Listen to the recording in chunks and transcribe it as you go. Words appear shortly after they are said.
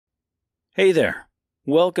Hey there.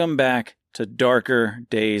 Welcome back to Darker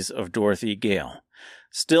Days of Dorothy Gale.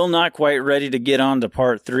 Still not quite ready to get on to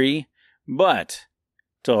part 3, but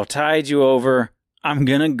to tide you over, I'm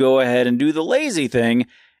gonna go ahead and do the lazy thing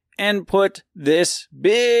and put this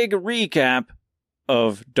big recap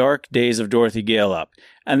of Dark Days of Dorothy Gale up.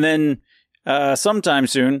 And then sometime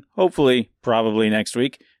soon, hopefully probably next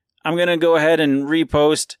week, I'm gonna go ahead and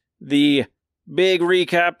repost the big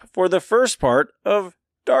recap for the first part of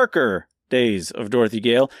Darker Days of Dorothy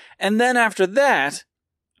Gale. And then after that,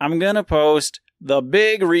 I'm going to post the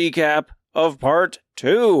big recap of part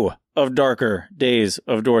 2 of Darker Days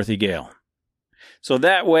of Dorothy Gale. So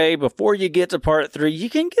that way, before you get to part 3, you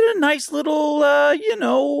can get a nice little,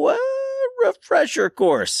 refresher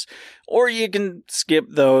course. Or you can skip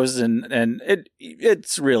those and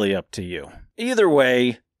it's really up to you. Either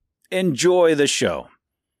way, enjoy the show.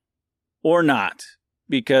 Or not.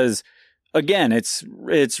 Because, again, it's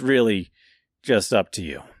really just up to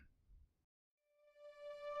you.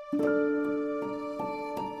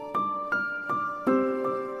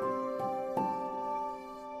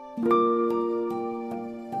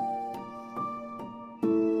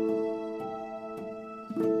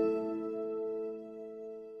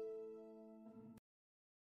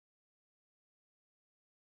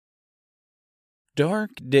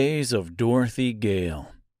 Dark Days of Dorothy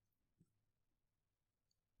Gale.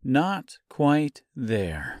 Not quite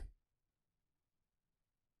there.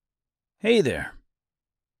 Hey there.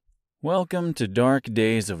 Welcome to Dark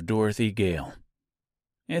Days of Dorothy Gale.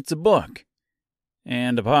 It's a book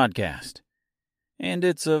and a podcast, and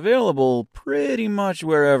it's available pretty much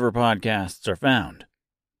wherever podcasts are found.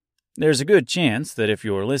 There's a good chance that if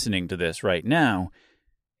you're listening to this right now,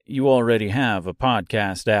 you already have a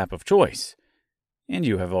podcast app of choice, and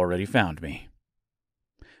you have already found me.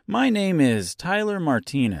 My name is Tyler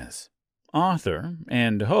Martinez, author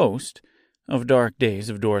and host of Dark Days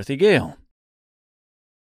of Dorothy Gale.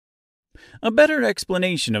 A better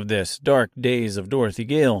explanation of this Dark Days of Dorothy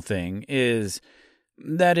Gale thing is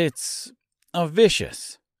that it's a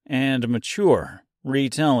vicious and mature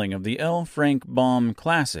retelling of the L. Frank Baum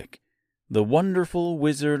classic, The Wonderful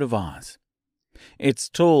Wizard of Oz. It's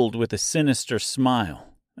told with a sinister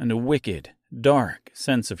smile and a wicked, dark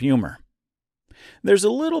sense of humor. There's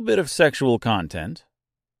a little bit of sexual content,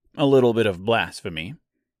 a little bit of blasphemy,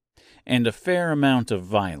 and a fair amount of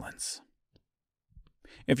violence.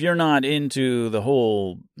 If you're not into the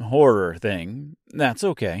whole horror thing, that's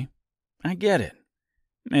okay. I get it.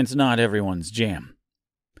 It's not everyone's jam.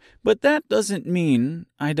 But that doesn't mean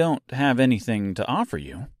I don't have anything to offer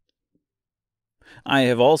you. I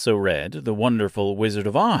have also read The Wonderful Wizard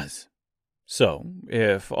of Oz. So,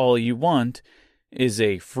 if all you want is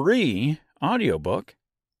a free audiobook,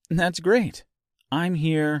 that's great. I'm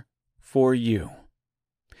here for you.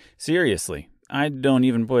 Seriously, I don't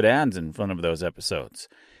even put ads in front of those episodes.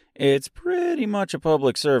 It's pretty much a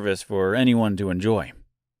public service for anyone to enjoy.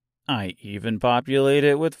 I even populate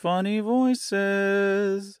it with funny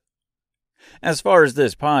voices. As far as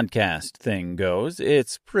this podcast thing goes,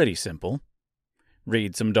 it's pretty simple.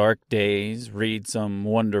 Read some Dark Days, read some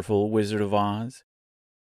Wonderful Wizard of Oz,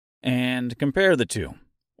 and compare the two,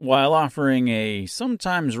 while offering a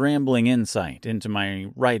sometimes rambling insight into my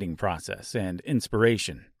writing process and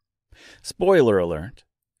inspiration. Spoiler alert,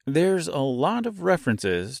 there's a lot of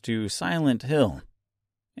references to Silent Hill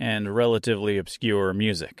and relatively obscure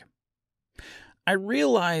music. I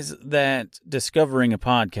realize that discovering a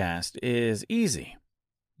podcast is easy,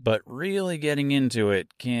 but really getting into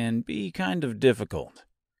it can be kind of difficult.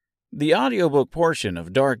 The audiobook portion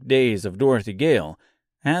of Dark Days of Dorothy Gale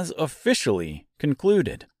has officially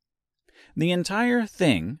concluded. The entire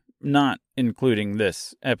thing, not including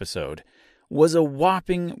this episode, was a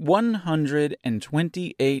whopping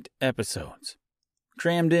 128 episodes,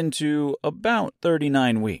 crammed into about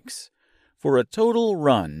 39 weeks, for a total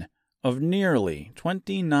run of nearly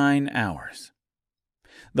 29 hours.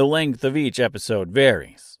 The length of each episode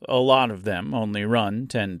varies. A lot of them only run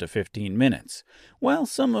 10 to 15 minutes, while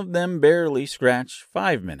some of them barely scratch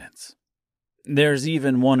 5 minutes. There's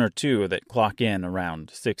even one or two that clock in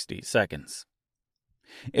around 60 seconds.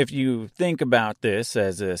 If you think about this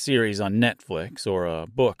as a series on Netflix or a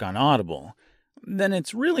book on Audible, then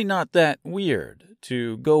it's really not that weird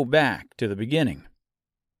to go back to the beginning.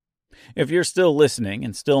 If you're still listening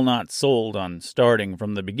and still not sold on starting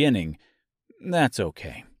from the beginning, that's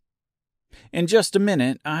okay. In just a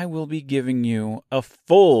minute, I will be giving you a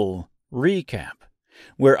full recap,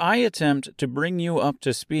 where I attempt to bring you up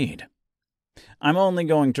to speed. I'm only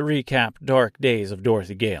going to recap Dark Days of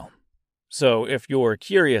Dorothy Gale. So if you're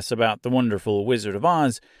curious about The Wonderful Wizard of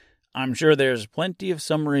Oz, I'm sure there's plenty of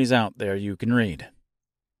summaries out there you can read.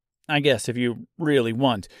 I guess if you really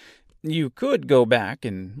want, you could go back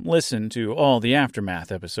and listen to all the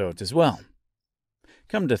Aftermath episodes as well.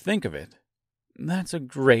 Come to think of it, that's a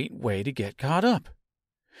great way to get caught up.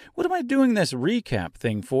 What am I doing this recap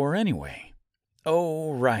thing for anyway?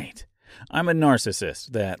 Oh, right. I'm a narcissist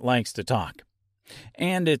that likes to talk.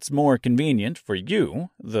 And it's more convenient for you,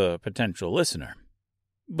 the potential listener.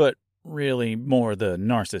 But really more the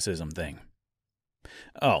narcissism thing.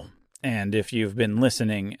 Oh, and if you've been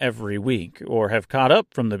listening every week or have caught up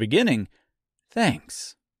from the beginning,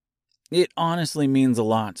 thanks. It honestly means a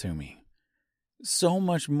lot to me. So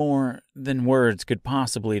much more than words could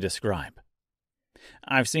possibly describe.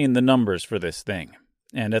 I've seen the numbers for this thing,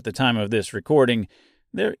 and at the time of this recording,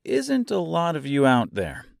 there isn't a lot of you out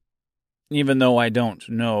there. Even though I don't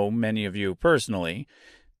know many of you personally,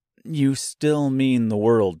 you still mean the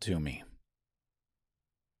world to me.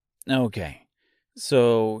 Okay,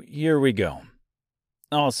 so here we go.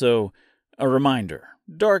 Also, a reminder,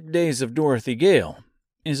 Dark Days of Dorothy Gale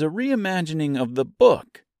is a reimagining of the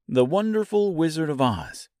book, The Wonderful Wizard of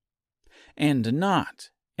Oz, and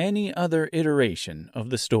not any other iteration of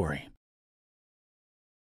the story.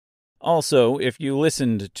 Also, if you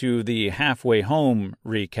listened to the Halfway Home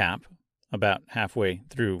recap, about halfway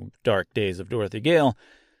through Dark Days of Dorothy Gale,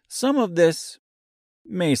 some of this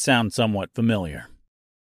may sound somewhat familiar.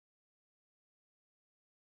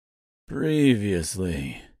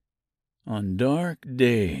 Previously, on Dark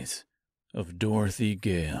Days of Dorothy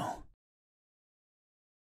Gale.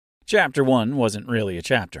 Chapter 1 wasn't really a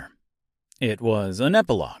chapter. It was an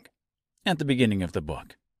epilogue at the beginning of the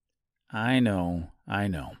book. I know.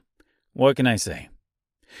 What can I say?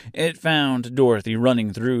 It found Dorothy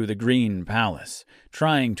running through the Green Palace,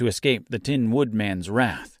 trying to escape the Tin Woodman's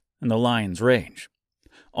wrath and the Lion's rage.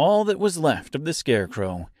 All that was left of the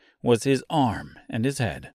Scarecrow was his arm and his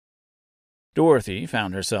head. Dorothy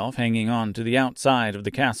found herself hanging on to the outside of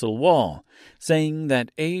the castle wall, saying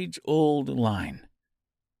that age-old line.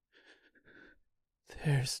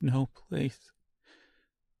 There's no place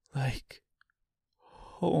like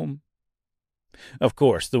home. Of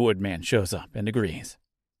course, the Woodman shows up and agrees.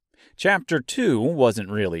 Chapter 2 wasn't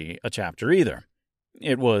really a chapter either.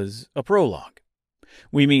 It was a prologue.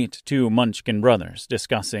 We meet two Munchkin brothers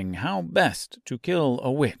discussing how best to kill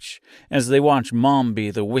a witch as they watch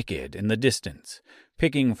Mombi the Wicked in the distance,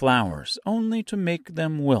 picking flowers only to make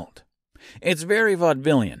them wilt. It's very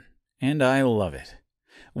vaudevillian, and I love it.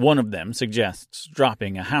 One of them suggests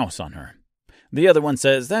dropping a house on her. The other one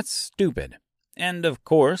says that's stupid. And of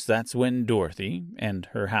course, that's when Dorothy and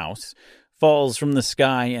her house falls from the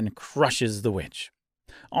sky and crushes the witch.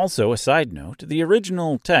 Also, a side note, the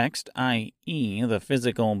original text, i.e. the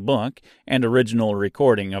physical book and original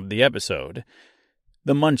recording of the episode,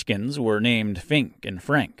 the Munchkins were named Fink and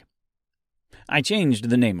Frank. I changed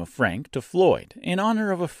the name of Frank to Floyd in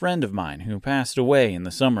honor of a friend of mine who passed away in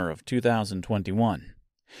the summer of 2021.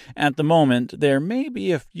 At the moment, there may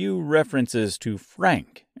be a few references to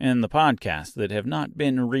Frank in the podcast that have not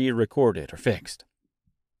been re-recorded or fixed.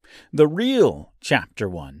 The real Chapter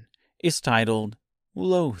 1 is titled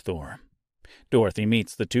Lothor. Dorothy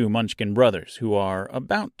meets the two Munchkin brothers who are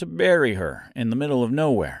about to bury her in the middle of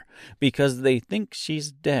nowhere because they think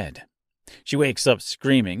she's dead. She wakes up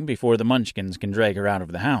screaming before the Munchkins can drag her out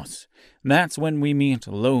of the house. That's when we meet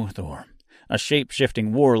Lothor, a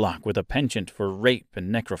shape-shifting warlock with a penchant for rape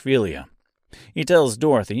and necrophilia. He tells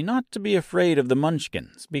Dorothy not to be afraid of the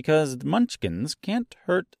Munchkins because the Munchkins can't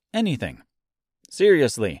hurt anything.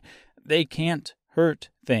 Seriously, they can't hurt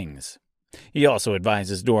things. He also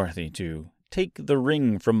advises Dorothy to take the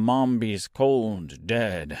ring from Mombi's cold,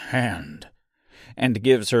 dead hand, and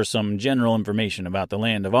gives her some general information about the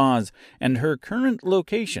land of Oz and her current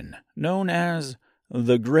location, known as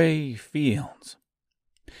the Gray Fields.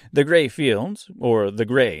 The Gray Fields, or the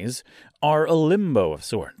Grays, are a limbo of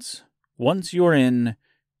sorts. Once you're in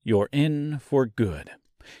for good.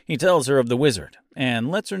 He tells her of the wizard, and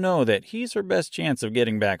lets her know that he's her best chance of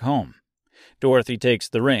getting back home. Dorothy takes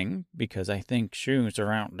the ring, because I think shoes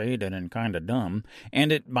are outdated and kinda dumb,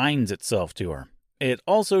 and it binds itself to her. It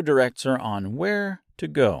also directs her on where to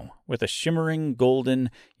go, with a shimmering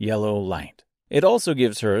golden yellow light. It also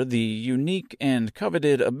gives her the unique and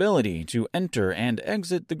coveted ability to enter and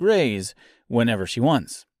exit the Grays whenever she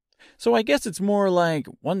wants. So I guess it's more like,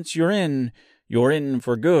 once you're in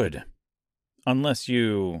for good. Unless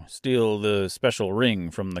you steal the special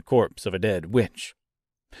ring from the corpse of a dead witch.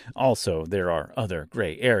 Also, there are other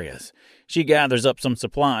gray areas. She gathers up some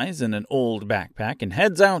supplies in an old backpack and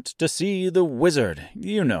heads out to see the wizard.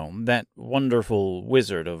 You know, that wonderful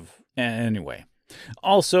wizard of... Anyway,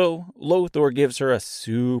 Also, Lothar gives her a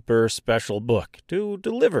super special book to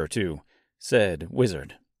deliver to said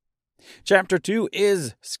wizard. Chapter 2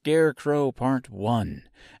 is Scarecrow Part 1.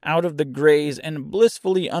 Out of the grays and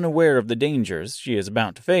blissfully unaware of the dangers she is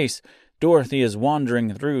about to face, Dorothy is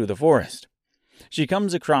wandering through the forest. She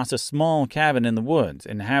comes across a small cabin in the woods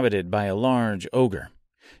inhabited by a large ogre.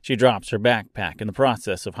 She drops her backpack in the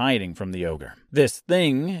process of hiding from the ogre. This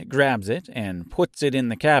thing grabs it and puts it in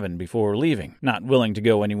the cabin before leaving. Not willing to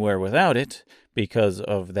go anywhere without it, because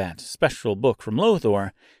of that special book from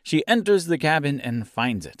Lothar, she enters the cabin and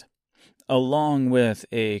finds it, along with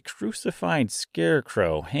a crucified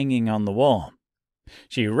scarecrow hanging on the wall.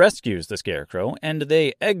 She rescues the scarecrow, and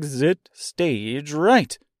they exit stage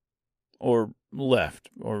right. Or left,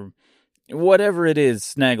 or whatever it is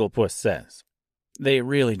Snagglepuss says. They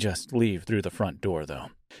really just leave through the front door, though.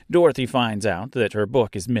 Dorothy finds out that her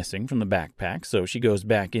book is missing from the backpack, so she goes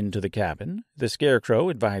back into the cabin. The scarecrow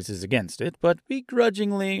advises against it, but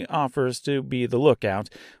begrudgingly offers to be the lookout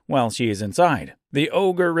while she is inside. The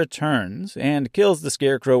ogre returns and kills the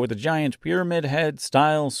scarecrow with a giant pyramid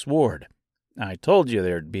head-style sword. I told you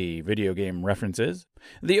there'd be video game references.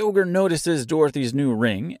 The ogre notices Dorothy's new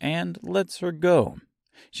ring and lets her go.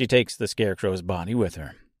 She takes the scarecrow's body with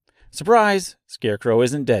her. Surprise! Scarecrow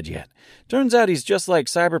isn't dead yet. Turns out he's just like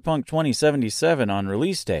Cyberpunk 2077 on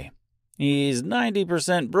release day. He's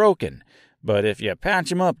 90% broken, but if you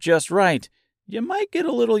patch him up just right, you might get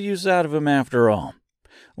a little use out of him after all.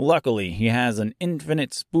 Luckily, he has an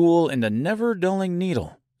infinite spool and a never-dulling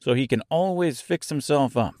needle, so he can always fix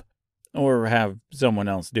himself up. Or have someone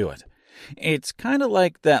else do it. It's kind of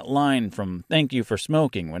like that line from Thank You for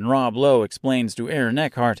Smoking when Rob Lowe explains to Aaron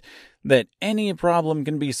Eckhart that any problem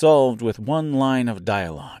can be solved with one line of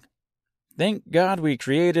dialogue. Thank God we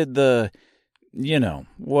created the,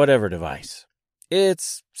 whatever device.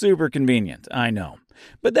 It's super convenient, I know.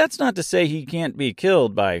 But that's not to say he can't be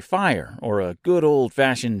killed by fire or a good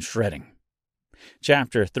old-fashioned shredding.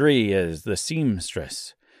 Chapter 3 is The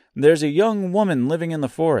Seamstress. There's a young woman living in the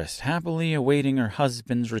forest, happily awaiting her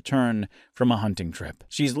husband's return from a hunting trip.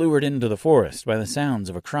 She's lured into the forest by the sounds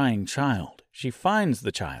of a crying child. She finds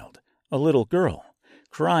the child, a little girl,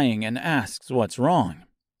 crying and asks what's wrong.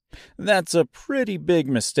 That's a pretty big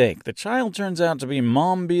mistake. The child turns out to be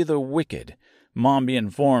Mombi the Wicked. Mombi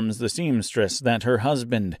informs the seamstress that her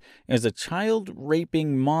husband is a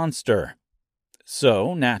child-raping monster.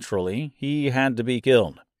 So, naturally, he had to be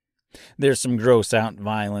killed. There's some gross-out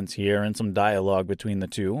violence here and some dialogue between the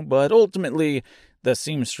two, but ultimately, the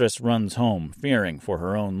seamstress runs home, fearing for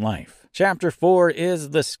her own life. Chapter 4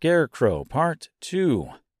 is The Scarecrow, Part 2.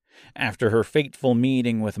 After her fateful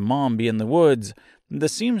meeting with Mombi in the woods, the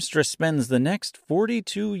seamstress spends the next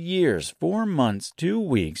 42 years, 4 months, 2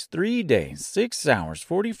 weeks, 3 days, 6 hours,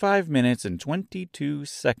 45 minutes, and 22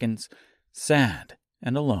 seconds sad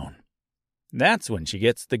and alone. That's when she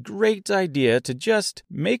gets the great idea to just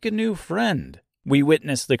make a new friend. We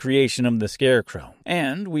witness the creation of the Scarecrow,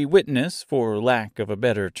 and we witness, for lack of a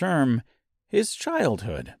better term, his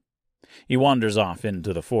childhood. He wanders off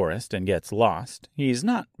into the forest and gets lost. He's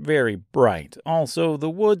not very bright. Also, the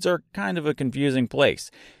woods are kind of a confusing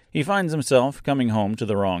place. He finds himself coming home to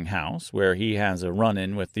the wrong house, where he has a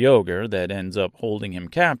run-in with the ogre that ends up holding him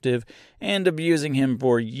captive and abusing him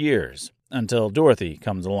for years. Until Dorothy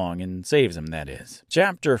comes along and saves him, that is.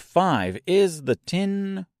 Chapter 5 is The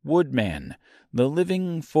Tin Woodman, The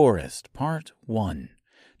Living Forest, Part 1.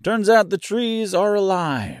 Turns out the trees are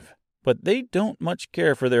alive, but they don't much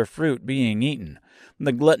care for their fruit being eaten.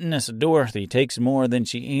 The gluttonous Dorothy takes more than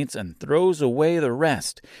she eats and throws away the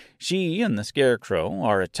rest. She and the Scarecrow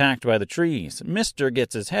are attacked by the trees. Mister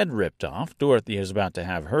gets his head ripped off. Dorothy is about to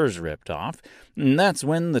have hers ripped off. And that's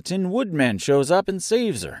when the Tin Woodman shows up and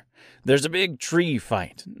saves her. There's a big tree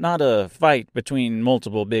fight. Not a fight between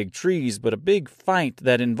multiple big trees, but a big fight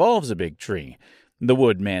that involves a big tree. The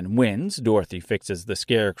Woodman wins, Dorothy fixes the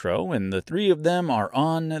Scarecrow, and the three of them are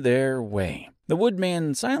on their way. The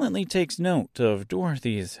Woodman silently takes note of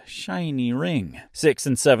Dorothy's shiny ring. 6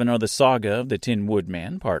 and 7 are the saga of the Tin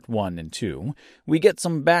Woodman, Part 1 and 2. We get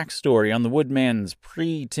some backstory on the Woodman's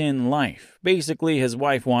pre-tin life. Basically, his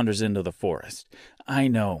wife wanders into the forest. I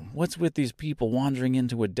know, what's with these people wandering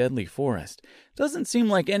into a deadly forest? Doesn't seem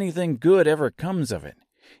like anything good ever comes of it.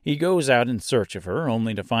 He goes out in search of her,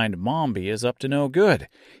 only to find Mombi is up to no good.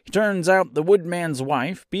 It turns out the Woodman's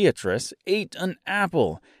wife, Beatrice, ate an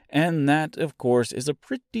apple, and that, of course, is a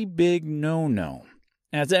pretty big no-no.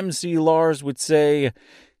 As MC Lars would say,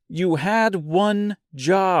 you had one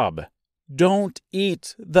job. Don't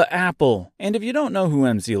eat the apple. And if you don't know who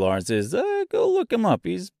MC Lars is, go look him up.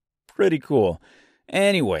 He's pretty cool.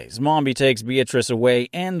 Anyways, Mombi takes Beatrice away,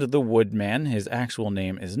 and the woodman, his actual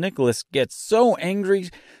name is Nicholas, gets so angry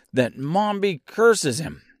that Mombi curses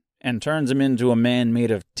him and turns him into a man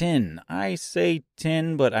made of tin. I say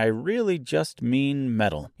tin, but I really just mean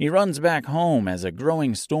metal. He runs back home as a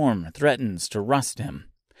growing storm threatens to rust him.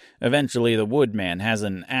 Eventually, the woodman has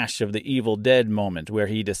an Ash of the Evil Dead moment where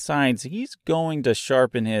he decides he's going to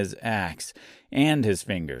sharpen his axe and his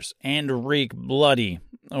fingers and wreak bloody,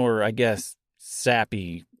 or I guess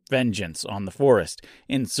sappy, vengeance on the forest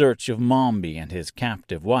in search of Mombi and his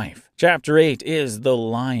captive wife. Chapter 8 is The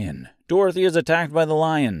Lion. Dorothy is attacked by the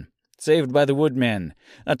lion, saved by the woodman,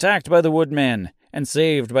 attacked by the woodman, and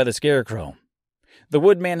saved by the scarecrow. The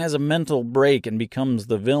woodman has a mental break and becomes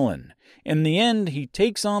the villain. In the end, he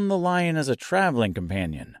takes on the lion as a traveling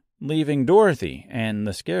companion, leaving Dorothy and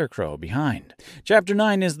the scarecrow behind. Chapter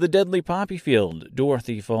 9 is The Deadly Poppy Field.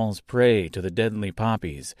 Dorothy falls prey to the deadly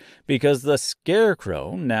poppies because the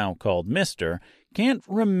scarecrow, now called Mr., can't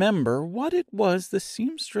remember what it was the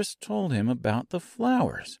seamstress told him about the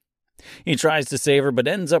flowers. He tries to save her, but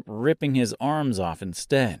ends up ripping his arms off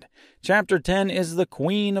instead. Chapter 10 is The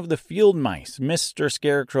Queen of the Field Mice. Mr.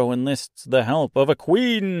 Scarecrow enlists the help of a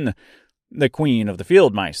queen. The queen of the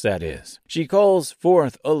field mice, that is. She calls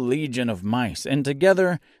forth a legion of mice, and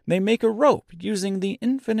together they make a rope using the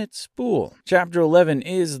infinite spool. Chapter 11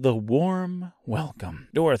 is The Warm Welcome.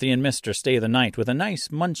 Dorothy and Mr. stay the night with a nice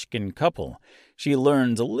munchkin couple. She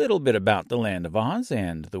learns a little bit about the Land of Oz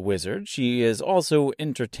and the wizard. She is also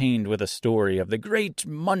entertained with a story of the Great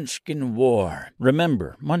Munchkin War.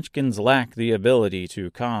 Remember, munchkins lack the ability to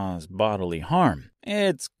cause bodily harm.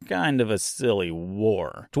 It's kind of a silly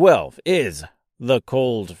war. 12 is The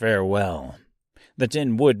Cold Farewell. The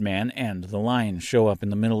Tin Woodman and the Lion show up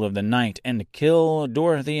in the middle of the night and kill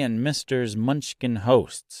Dorothy and Mr.'s munchkin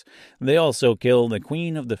hosts. They also kill the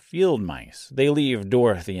Queen of the Field Mice. They leave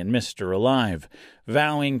Dorothy and Mr. alive,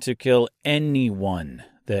 vowing to kill anyone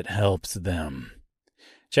that helps them.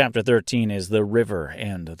 Chapter 13 is The River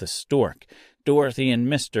and the Stork. Dorothy and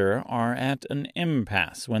Mr. are at an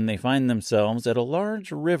impasse when they find themselves at a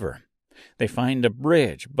large river. They find a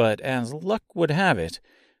bridge, but as luck would have it,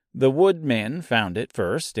 the woodman found it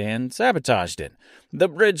first and sabotaged it. The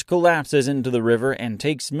bridge collapses into the river and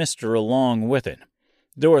takes Mr. along with it.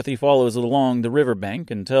 Dorothy follows along the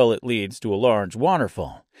riverbank until it leads to a large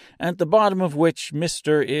waterfall, at the bottom of which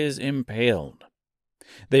Mr. is impaled.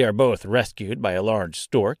 They are both rescued by a large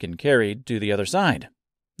stork and carried to the other side.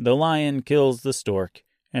 The lion kills the stork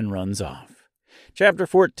and runs off. Chapter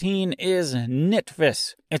 14 is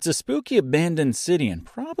Knitfis. It's a spooky abandoned city and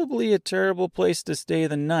probably a terrible place to stay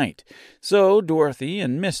the night. So Dorothy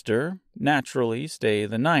and Mr. naturally stay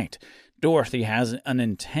the night. Dorothy has an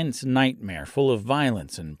intense nightmare full of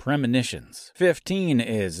violence and premonitions. 15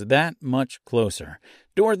 is That Much Closer.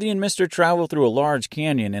 Dorothy and Mr. travel through a large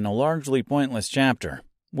canyon in a largely pointless chapter.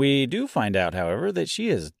 We do find out, however, that she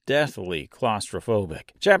is deathly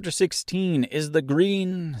claustrophobic. Chapter 16 is The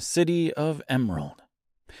Green City of Emerald.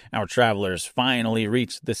 Our travelers finally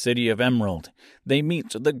reach the City of Emerald. They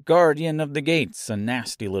meet the Guardian of the Gates, a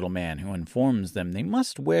nasty little man who informs them they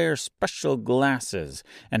must wear special glasses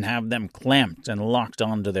and have them clamped and locked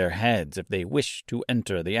onto their heads if they wish to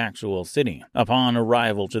enter the actual city. Upon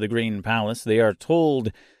arrival to the Green Palace, they are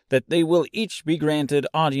told that they will each be granted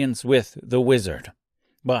audience with the wizard.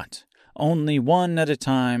 But only one at a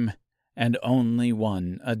time, and only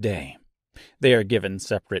one a day. They are given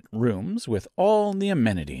separate rooms with all the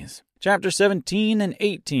amenities. Chapter 17 and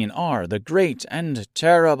 18 are The Great and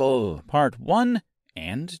Terrible, Part 1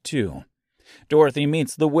 and 2. Dorothy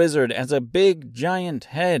meets the wizard as a big giant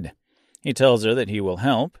head. He tells her that he will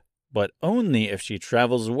help, but only if she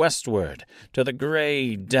travels westward to the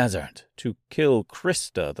gray desert to kill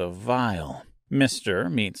Krista the Vile. Mr.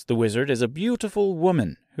 meets the wizard as a beautiful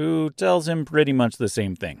woman who tells him pretty much the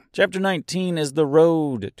same thing. Chapter 19 is The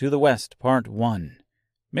Road to the West, Part 1.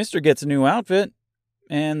 Mr. gets a new outfit,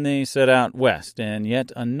 and they set out west in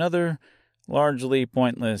yet another largely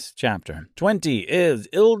pointless chapter. 20 is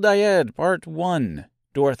Il-Dayed, Part 1.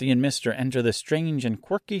 Dorothy and Mr. enter the strange and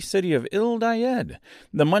quirky city of Il-Dayed.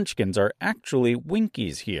 The Munchkins are actually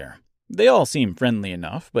Winkies here. They all seem friendly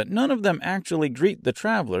enough, but none of them actually greet the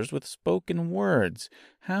travelers with spoken words.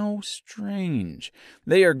 How strange.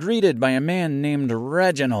 They are greeted by a man named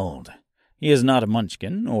Reginald. He is not a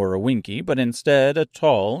Munchkin or a Winkie, but instead a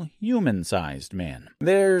tall, human-sized man.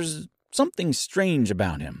 There's something strange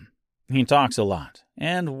about him. He talks a lot,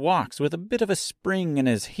 and walks with a bit of a spring in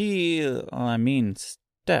his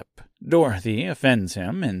step. Dorothy offends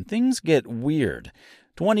him, and things get weird.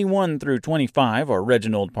 21 through 25 are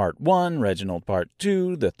Reginald Part 1, Reginald Part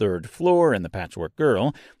 2, the third floor, and the Patchwork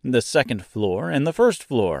Girl, the second floor, and the first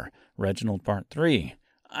floor, Reginald Part 3.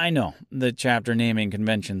 I know, the chapter naming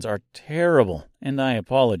conventions are terrible, and I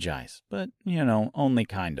apologize, but, only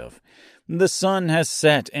kind of. The sun has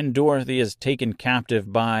set, and Dorothy is taken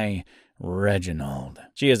captive by Reginald.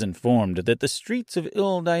 She is informed that the streets of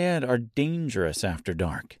Il-Dayed are dangerous after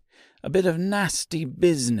dark. A bit of nasty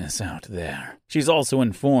business out there. She's also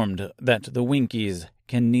informed that the Winkies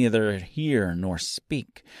can neither hear nor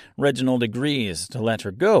speak. Reginald agrees to let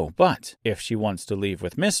her go, but if she wants to leave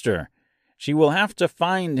with Mr., she will have to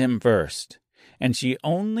find him first, and she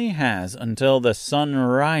only has until the sun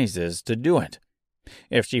rises to do it.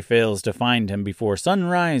 If she fails to find him before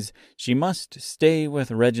sunrise, she must stay with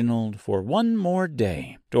Reginald for one more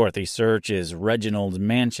day. Dorothy searches Reginald's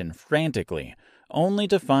mansion frantically, only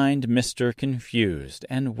to find Mr. confused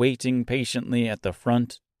and waiting patiently at the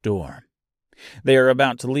front door. They are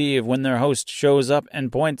about to leave when their host shows up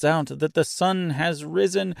and points out that the sun has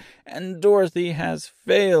risen and Dorothy has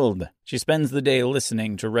failed. She spends the day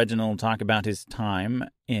listening to Reginald talk about his time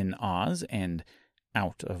in Oz and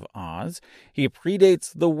out of Oz. He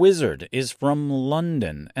predates the wizard, is from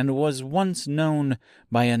London, and was once known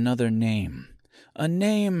by another name. A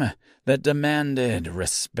name that demanded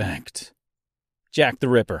respect. Jack the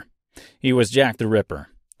Ripper. He was Jack the Ripper.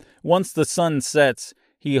 Once the sun sets,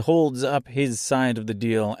 he holds up his side of the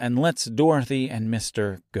deal and lets Dorothy and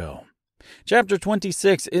Mr. go. Chapter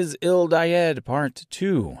 26 is Il-Dayed Part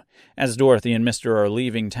 2. As Dorothy and Mr. are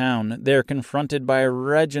leaving town, they're confronted by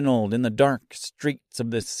Reginald in the dark streets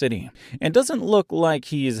of the city. It doesn't look like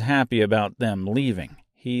he's happy about them leaving.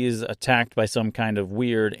 He's attacked by some kind of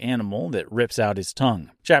weird animal that rips out his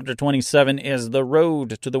tongue. Chapter 27 is The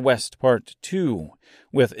Road to the West Part 2.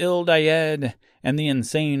 With Il-Dayed and the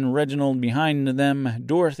insane Reginald behind them,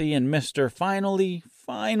 Dorothy and Mr. finally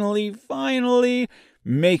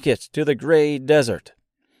make it to the Gray Desert.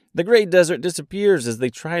 The Gray Desert disappears as they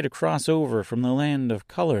try to cross over from the Land of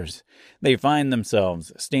Colors. They find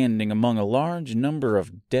themselves standing among a large number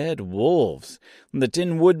of dead wolves. The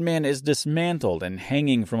Tin Woodman is dismantled and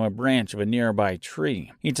hanging from a branch of a nearby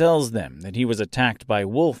tree. He tells them that he was attacked by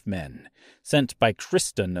wolfmen, sent by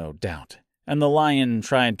Krista, no doubt, and the lion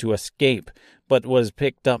tried to escape, but was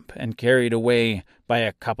picked up and carried away by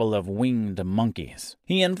a couple of winged monkeys.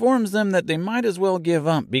 He informs them that they might as well give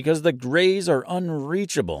up because the Greys are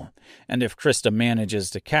unreachable, and if Krista manages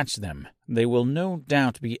to catch them, they will no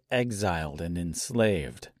doubt be exiled and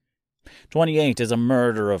enslaved. 28 is a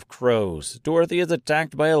murder of crows. Dorothy is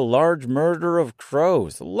attacked by a large murder of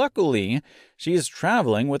crows. Luckily, she is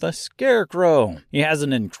traveling with a scarecrow. He has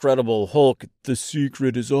an incredible Hulk, the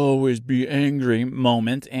secret is always be angry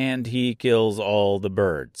moment, and he kills all the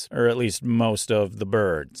birds, or at least most of the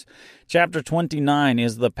birds. Chapter 29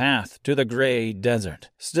 is The Path to the Gray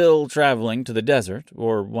Desert. Still traveling to the desert,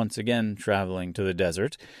 or once again traveling to the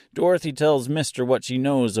desert, Dorothy tells Mr. what she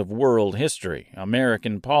knows of world history,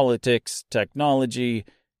 American politics, technology,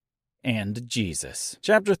 and Jesus.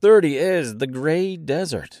 Chapter 30 is The Gray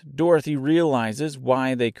Desert. Dorothy realizes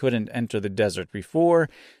why they couldn't enter the desert before.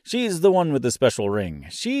 She's the one with the special ring.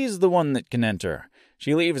 She's the one that can enter.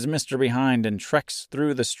 She leaves Mr. behind and treks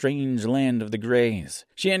through the strange land of the Greys.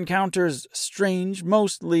 She encounters strange,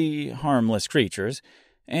 mostly harmless creatures,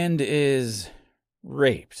 and is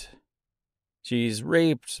raped. She's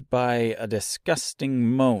raped by a disgusting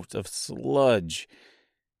moat of sludge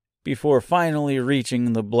before finally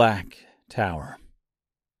reaching the Black Tower.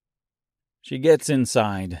 She gets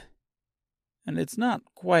inside, and it's not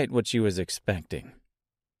quite what she was expecting.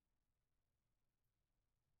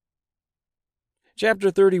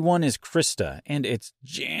 Chapter 31 is Krista, and it's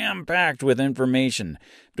jam-packed with information.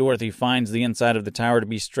 Dorothy finds the inside of the tower to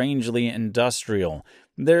be strangely industrial.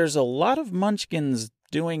 There's a lot of munchkins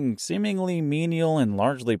doing seemingly menial and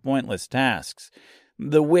largely pointless tasks.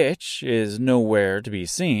 The witch is nowhere to be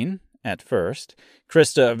seen at first.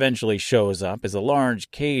 Krista eventually shows up as a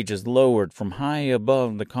large cage is lowered from high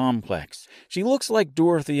above the complex. She looks like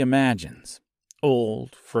Dorothy imagines.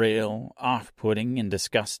 Old, frail, off-putting, and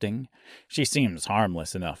disgusting. She seems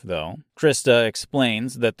harmless enough, though. Krista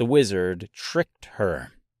explains that the wizard tricked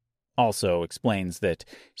her. Also explains that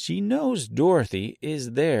she knows Dorothy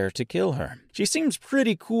is there to kill her. She seems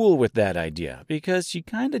pretty cool with that idea, because she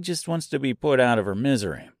kinda just wants to be put out of her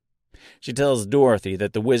misery. She tells Dorothy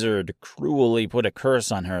that the wizard cruelly put a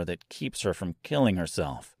curse on her that keeps her from killing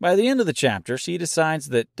herself. By the end of the chapter, she decides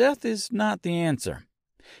that death is not the answer.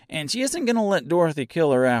 And she isn't going to let Dorothy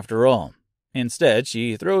kill her after all. Instead,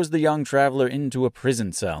 she throws the young traveler into a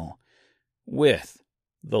prison cell with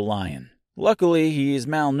the lion. Luckily, he's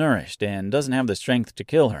malnourished and doesn't have the strength to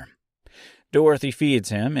kill her. Dorothy feeds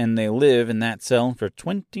him, and they live in that cell for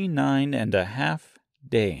 29.5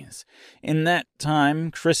 days. In that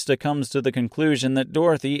time, Krista comes to the conclusion that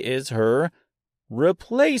Dorothy is her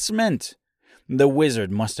replacement. The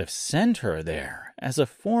wizard must have sent her there as a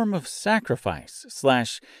form of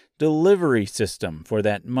sacrifice/delivery system for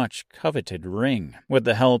that much-coveted ring. With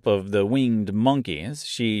the help of the winged monkeys,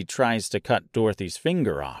 she tries to cut Dorothy's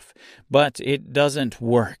finger off, but it doesn't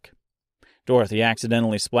work. Dorothy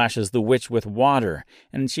accidentally splashes the witch with water,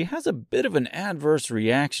 and she has a bit of an adverse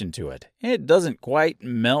reaction to it. It doesn't quite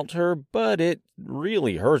melt her, but it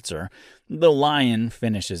really hurts her. The lion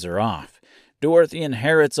finishes her off. Dorothy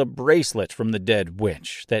inherits a bracelet from the dead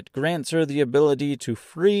witch that grants her the ability to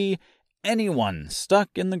free anyone stuck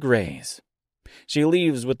in the Greys. She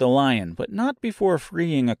leaves with the lion, but not before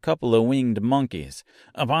freeing a couple of winged monkeys.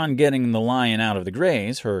 Upon getting the lion out of the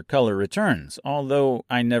Greys, her color returns, although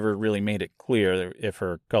I never really made it clear if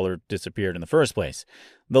her color disappeared in the first place.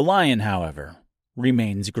 The lion, however,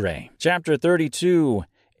 remains gray. Chapter 32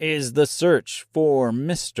 is the search for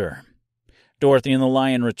Mr. Dorothy and the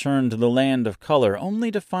lion return to the land of color,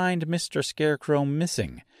 only to find Mr. Scarecrow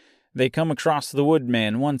missing. They come across the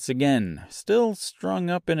woodman once again, still strung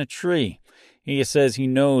up in a tree. He says he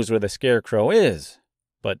knows where the Scarecrow is,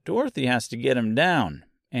 but Dorothy has to get him down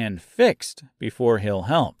and fixed before he'll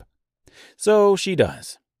help. So she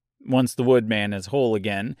does. Once the woodman is whole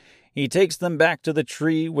again, he takes them back to the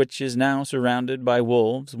tree, which is now surrounded by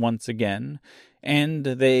wolves once again, and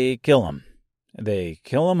they kill him. They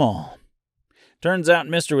kill them all. Turns out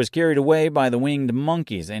Mr. was carried away by the winged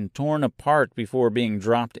monkeys and torn apart before being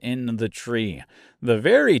dropped in the tree, the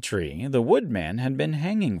very tree the woodman had been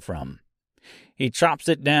hanging from. He chops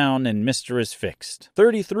it down and Mr. is fixed.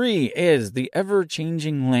 33 is the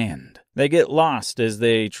ever-changing land. They get lost as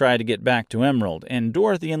they try to get back to Emerald, and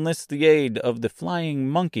Dorothy enlists the aid of the flying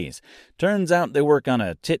monkeys. Turns out they work on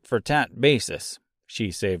a tit-for-tat basis. She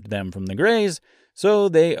saved them from the Greys, so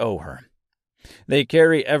they owe her. They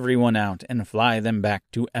carry everyone out and fly them back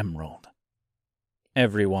to Emerald.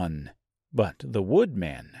 Everyone but the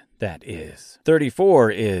woodman, that is.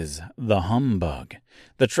 34 is the humbug.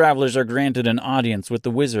 The travelers are granted an audience with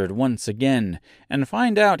the wizard once again, and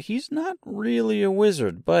find out he's not really a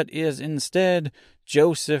wizard, but is instead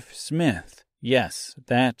Joseph Smith. Yes,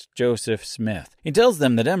 that Joseph Smith. He tells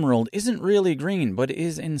them that Emerald isn't really green, but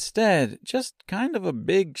is instead just kind of a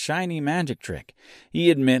big, shiny magic trick.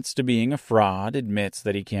 He admits to being a fraud, admits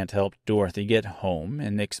that he can't help Dorothy get home,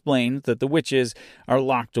 and explains that the witches are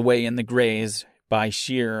locked away in the Greys by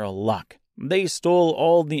sheer luck. They stole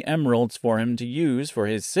all the emeralds for him to use for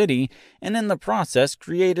his city, and in the process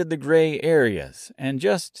created the gray areas, and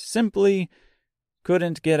just simply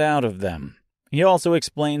couldn't get out of them. He also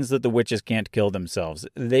explains that the witches can't kill themselves.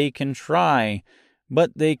 They can try,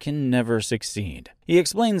 but they can never succeed. He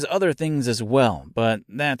explains other things as well, but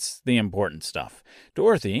that's the important stuff.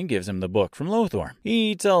 Dorothy gives him the book from Lothar.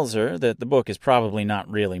 He tells her that the book is probably not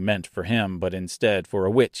really meant for him, but instead for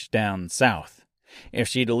a witch down south. If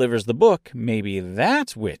she delivers the book, maybe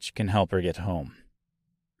that witch can help her get home.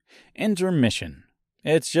 Intermission.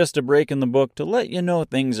 It's just a break in the book to let you know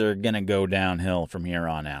things are gonna go downhill from here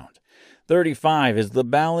on out. 35 is the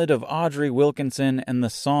Ballad of Audrey Wilkinson and the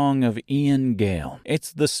Song of Ian Gale.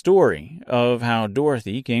 It's the story of how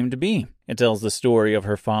Dorothy came to be. It tells the story of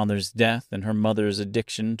her father's death and her mother's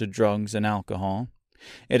addiction to drugs and alcohol.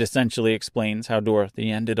 It essentially explains how Dorothy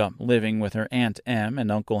ended up living with her Aunt Em and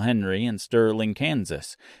Uncle Henry in Sterling,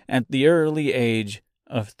 Kansas, at the early age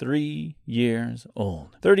of 3 years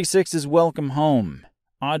old. 36 is Welcome Home.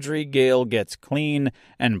 Audrey Gale gets clean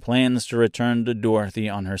and plans to return to Dorothy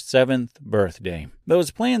on her 7th birthday.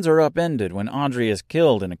 Those plans are upended when Audrey is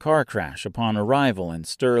killed in a car crash upon arrival in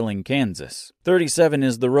Sterling, Kansas. 37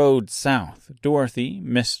 is the road south. Dorothy,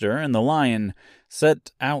 Mr., and the lion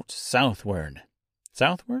set out southward.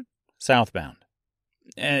 Southward? Southbound.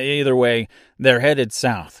 Either way, they're headed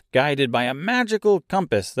south, guided by a magical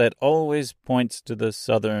compass that always points to the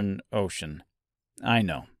Southern Ocean. I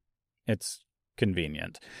know. It's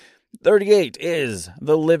convenient. 38 is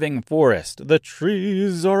the living forest. The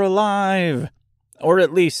trees are alive. Or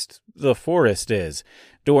at least, the forest is.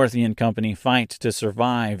 Dorothy and company fight to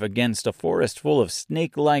survive against a forest full of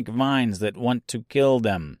snake-like vines that want to kill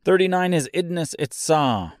them. 39 is Idnis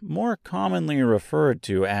Itzah, more commonly referred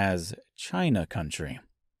to as China Country.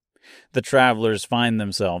 The travelers find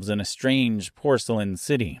themselves in a strange porcelain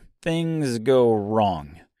city. Things go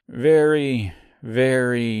wrong. Very,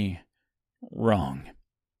 very wrong.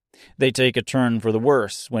 They take a turn for the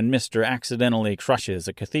worse when Mr. accidentally crushes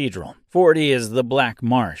a cathedral. 40 is the Black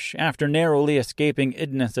Marsh. After narrowly escaping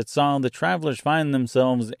Idnis-et-Sal, the travelers find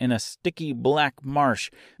themselves in a sticky black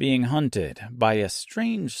marsh being hunted by a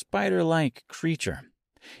strange spider-like creature.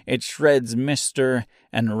 It shreds Mr.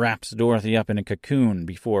 and wraps Dorothy up in a cocoon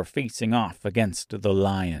before facing off against the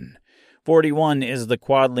lion. 41 is the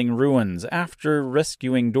Quadling Ruins. After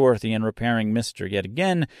rescuing Dorothy and repairing Mr. yet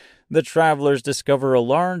again, the travelers discover a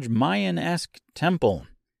large Mayan-esque temple.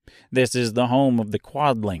 This is the home of the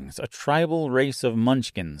Quadlings, a tribal race of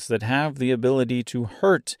munchkins that have the ability to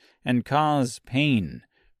hurt and cause pain.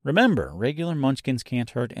 Remember, regular munchkins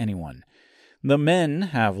can't hurt anyone. The men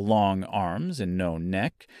have long arms and no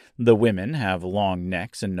neck. The women have long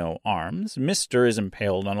necks and no arms. Mr. is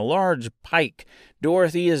impaled on a large pike.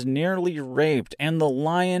 Dorothy is nearly raped, and the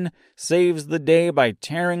lion saves the day by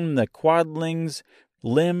tearing the Quadlings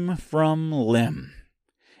limb from limb.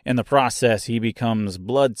 In the process, he becomes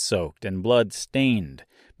blood-soaked and blood-stained,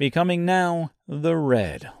 becoming now the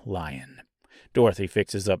Red Lion. Dorothy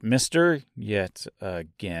fixes up Mr. yet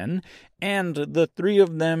again, and the three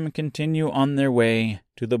of them continue on their way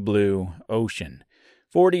to the blue ocean.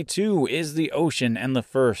 42 is the ocean and the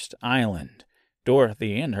first island.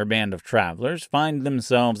 Dorothy and her band of travelers find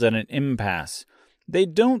themselves at an impasse. They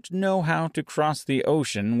don't know how to cross the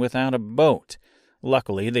ocean without a boat.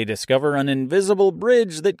 Luckily, they discover an invisible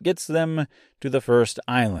bridge that gets them to the first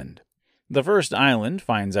island. The first island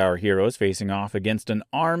finds our heroes facing off against an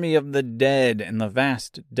army of the dead in the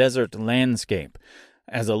vast desert landscape,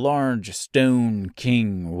 as a large stone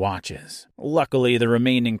king watches. Luckily, the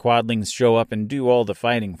remaining Quadlings show up and do all the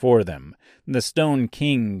fighting for them. The stone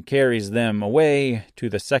king carries them away to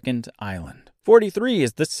the second island. 43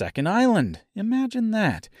 is the second island. Imagine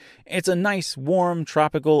that. It's a nice, warm,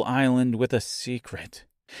 tropical island with a secret.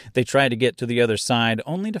 They try to get to the other side,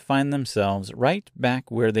 only to find themselves right back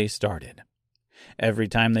where they started. Every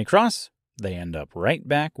time they cross, they end up right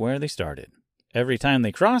back where they started. Every time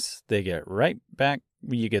they cross, they get right back.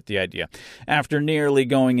 You get the idea. After nearly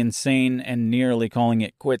going insane and nearly calling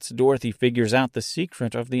it quits, Dorothy figures out the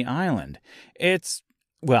secret of the island.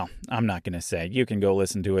 Well, I'm not going to say. You can go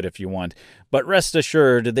listen to it if you want. But rest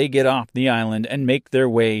assured, they get off the island and make their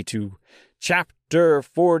way to Chapter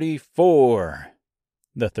 44.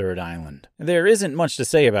 The third island. There isn't much to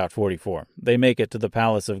say about 44. They make it to the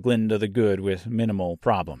Palace of Glinda the Good with minimal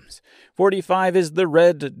problems. 45 is the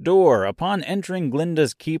Red Door. Upon entering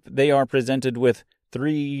Glinda's keep, they are presented with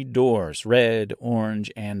 3 doors, red,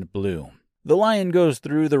 orange, and blue. The lion goes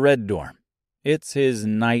through the red door. It's his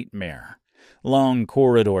nightmare. Long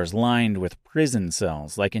corridors lined with prison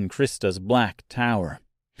cells like in Krista's Black Tower.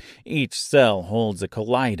 Each cell holds a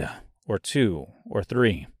Kaleida, or 2, or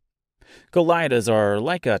 3. Kaleidas are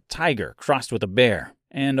like a tiger crossed with a bear,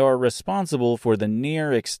 and are responsible for the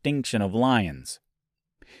near extinction of lions.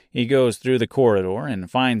 He goes through the corridor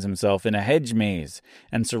and finds himself in a hedge maze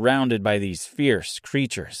and surrounded by these fierce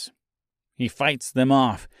creatures. He fights them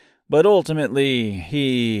off, but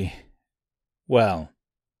ultimately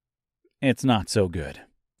it's not so good.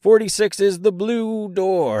 46 is the blue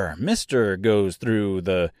door. Mr. goes through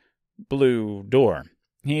the blue door.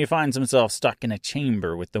 He finds himself stuck in a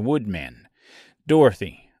chamber with the woodman.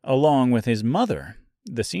 Dorothy, along with his mother,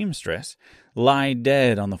 the seamstress, lie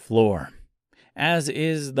dead on the floor, as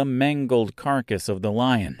is the mangled carcass of the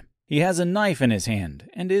lion. He has a knife in his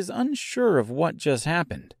hand and is unsure of what just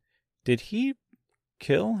happened. Did he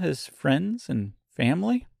kill his friends and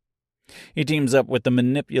family? He teams up with the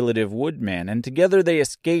manipulative woodman, and together they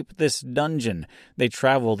escape this dungeon. They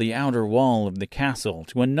travel the outer wall of the castle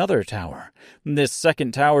to another tower. This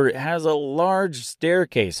second tower has a large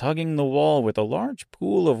staircase hugging the wall with a large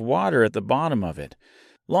pool of water at the bottom of it.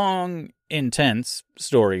 Long, intense,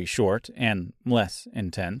 story short, and less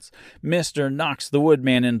intense, Mr. knocks the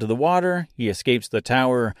woodman into the water. He escapes the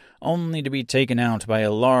tower, only to be taken out by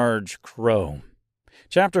a large crow.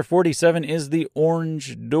 Chapter 47 is the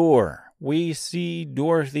Orange Door. We see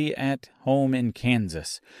Dorothy at home in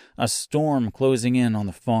Kansas, a storm closing in on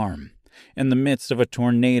the farm. In the midst of a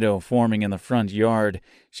tornado forming in the front yard,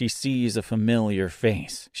 she sees a familiar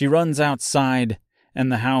face. She runs outside,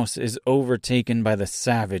 and the house is overtaken by the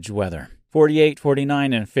savage weather. 48,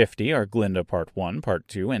 49, and 50 are Glinda Part 1, Part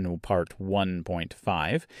 2, and Part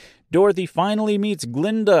 1.5. Dorothy finally meets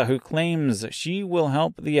Glinda, who claims she will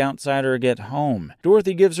help the outsider get home.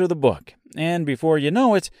 Dorothy gives her the book, and before you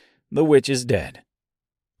know it, the witch is dead.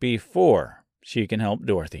 Before she can help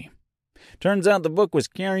Dorothy. Turns out the book was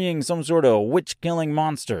carrying some sort of witch-killing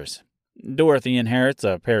monsters. Dorothy inherits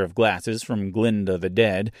a pair of glasses from Glinda the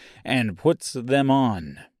Dead and puts them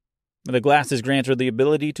on. The glasses grant her the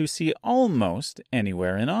ability to see almost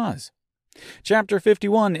anywhere in Oz. Chapter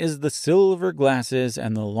 51 is the silver glasses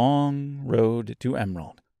and the long road to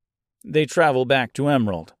Emerald. They travel back to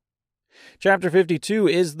Emerald. Chapter 52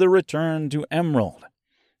 is the return to Emerald.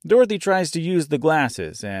 Dorothy tries to use the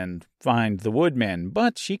glasses and find the Woodman,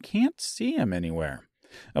 but she can't see him anywhere.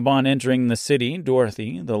 Upon entering the city,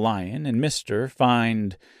 Dorothy, the lion, and Mr.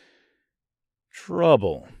 find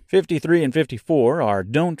trouble. 53 and 54 are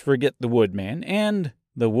Don't Forget the Woodman and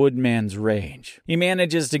The Woodman's Rage. He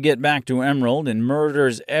manages to get back to Emerald and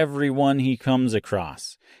murders everyone he comes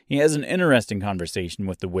across. He has an interesting conversation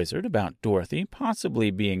with the wizard about Dorothy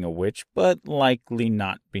possibly being a witch, but likely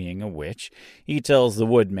not being a witch. He tells the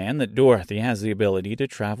Woodman that Dorothy has the ability to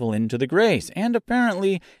travel into the Grays and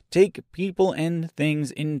apparently take people and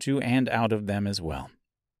things into and out of them as well.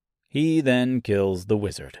 He then kills the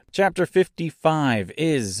wizard. Chapter 55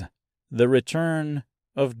 is The Return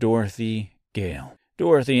of Dorothy Gale.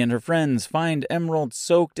 Dorothy and her friends find Emerald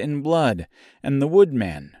soaked in blood, and the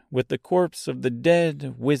Woodman with the corpse of the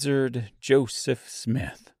dead wizard Joseph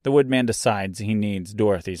Smith. The Woodman decides he needs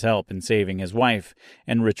Dorothy's help in saving his wife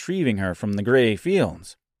and retrieving her from the gray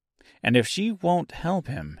fields. And if she won't help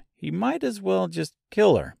him, he might as well just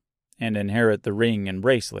kill her and inherit the ring and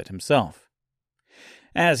bracelet himself.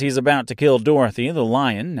 As he's about to kill Dorothy, the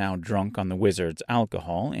lion, now drunk on the wizard's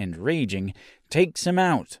alcohol and raging, takes him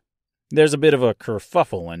out. There's a bit of a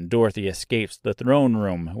kerfuffle, and Dorothy escapes the throne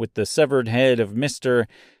room with the severed head of Mr.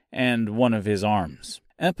 and one of his arms.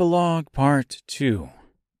 Epilogue Part 2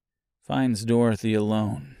 finds Dorothy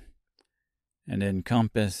alone and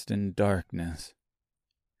encompassed in darkness,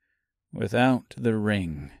 without the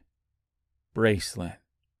ring, bracelet,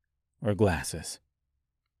 or glasses.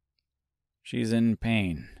 She's in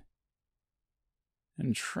pain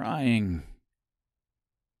and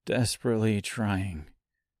desperately trying,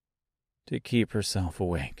 to keep herself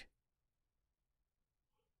awake.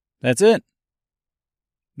 That's it.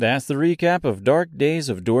 That's the recap of Dark Days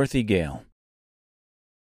of Dorothy Gale.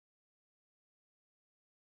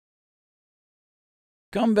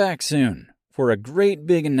 Come back soon for a great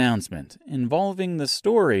big announcement involving the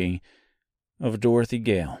story of Dorothy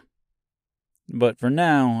Gale. But for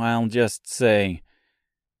now, I'll just say,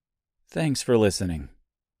 thanks for listening.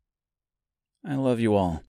 I love you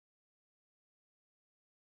all.